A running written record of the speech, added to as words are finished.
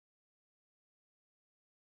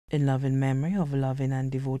In loving memory of loving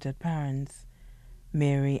and devoted parents,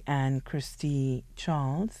 Mary and Christie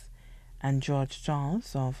Charles and George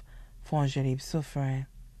Charles of Fongerib-Soufrière.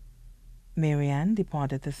 Mary Ann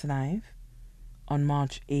departed this life on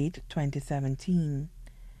March 8, 2017,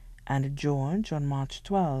 and George on March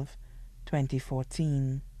 12,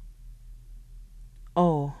 2014.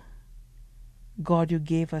 Oh, God, you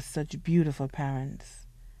gave us such beautiful parents,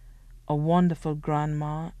 a wonderful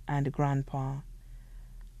grandma and grandpa,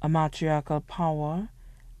 a matriarchal power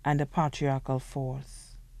and a patriarchal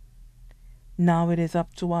force. Now it is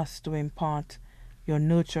up to us to impart your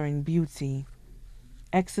nurturing beauty,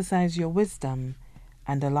 exercise your wisdom,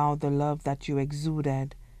 and allow the love that you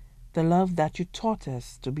exuded, the love that you taught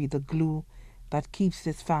us, to be the glue that keeps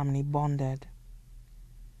this family bonded.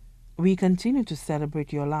 We continue to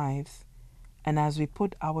celebrate your lives, and as we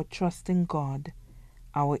put our trust in God,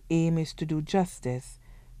 our aim is to do justice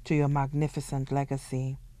to your magnificent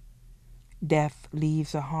legacy. Death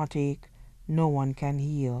leaves a heartache no one can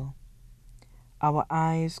heal. Our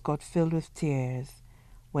eyes got filled with tears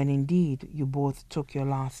when indeed you both took your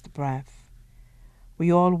last breath.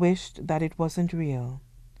 We all wished that it wasn't real.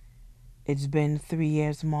 It's been 3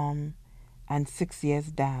 years, Mom, and 6 years,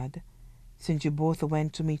 Dad, since you both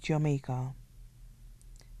went to meet your Maker.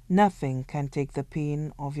 Nothing can take the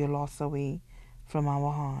pain of your loss away from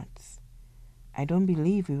our hearts. I don't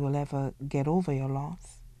believe we will ever get over your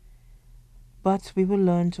loss. But we will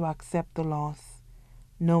learn to accept the loss,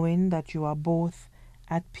 knowing that you are both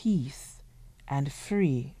at peace and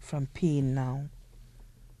free from pain now.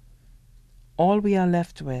 All we are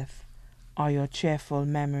left with are your cheerful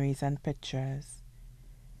memories and pictures.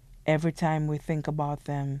 Every time we think about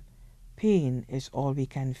them, pain is all we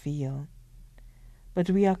can feel.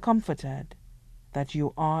 But we are comforted that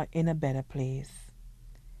you are in a better place,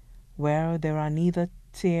 where there are neither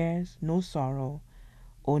tears nor sorrow,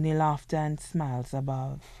 only laughter and smiles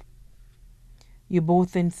above. You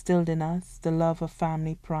both instilled in us the love of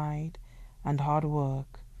family pride and hard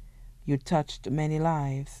work. You touched many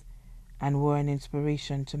lives and were an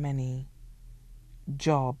inspiration to many.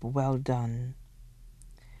 Job well done.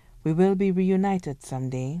 We will be reunited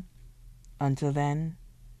someday. Until then,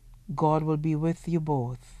 God will be with you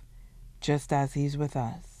both, just as He's with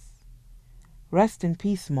us. Rest in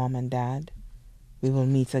peace, Mom and Dad. We will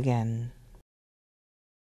meet again.